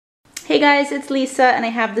Hey guys, it's Lisa and I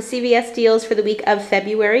have the CVS deals for the week of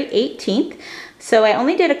February 18th. So I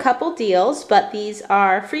only did a couple deals, but these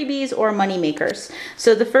are freebies or money makers.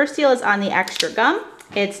 So the first deal is on the extra gum.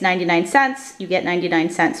 It's 99 cents. You get 99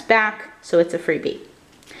 cents back, so it's a freebie.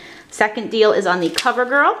 Second deal is on the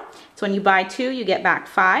CoverGirl. So when you buy 2, you get back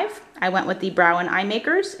 5. I went with the brow and eye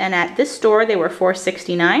makers, and at this store they were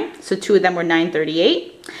 $4.69, so 2 of them were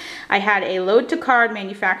 $9.38. I had a load to card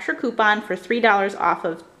manufacturer coupon for $3 off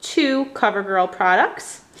of 2 CoverGirl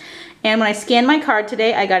products. And when I scanned my card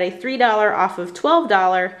today, I got a $3 off of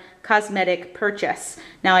 $12 cosmetic purchase.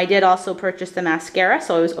 Now I did also purchase the mascara,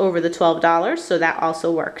 so I was over the $12, so that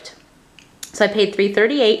also worked. So I paid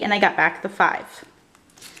 $3.38 and I got back the 5.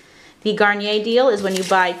 The Garnier deal is when you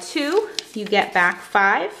buy 2, you get back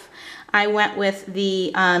 5. I went with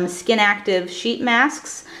the Skin Active sheet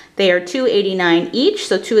masks. They are $2.89 each,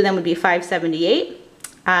 so 2 of them would be $5.78.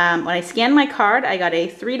 When I scanned my card, I got a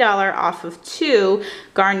 $3 off of 2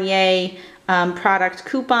 Garnier product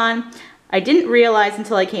coupon. I didn't realize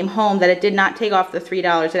until I came home that it did not take off the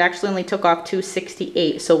 $3. It actually only took off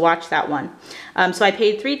 $2.68, so watch that one. So I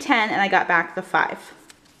paid $3.10 and I got back the 5.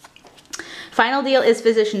 Final deal is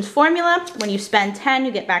Physicians Formula. When you spend 10,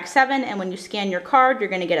 you get back 7, and when you scan your card, you're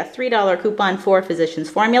going to get a $3 coupon for Physicians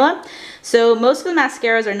Formula. So most of the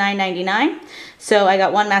mascaras are $9.99. So I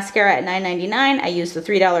got one mascara at $9.99. I used the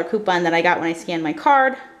 $3 coupon that I got when I scanned my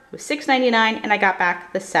card. It was $6.99, and I got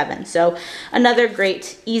back the 7. So another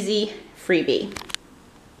great, easy freebie.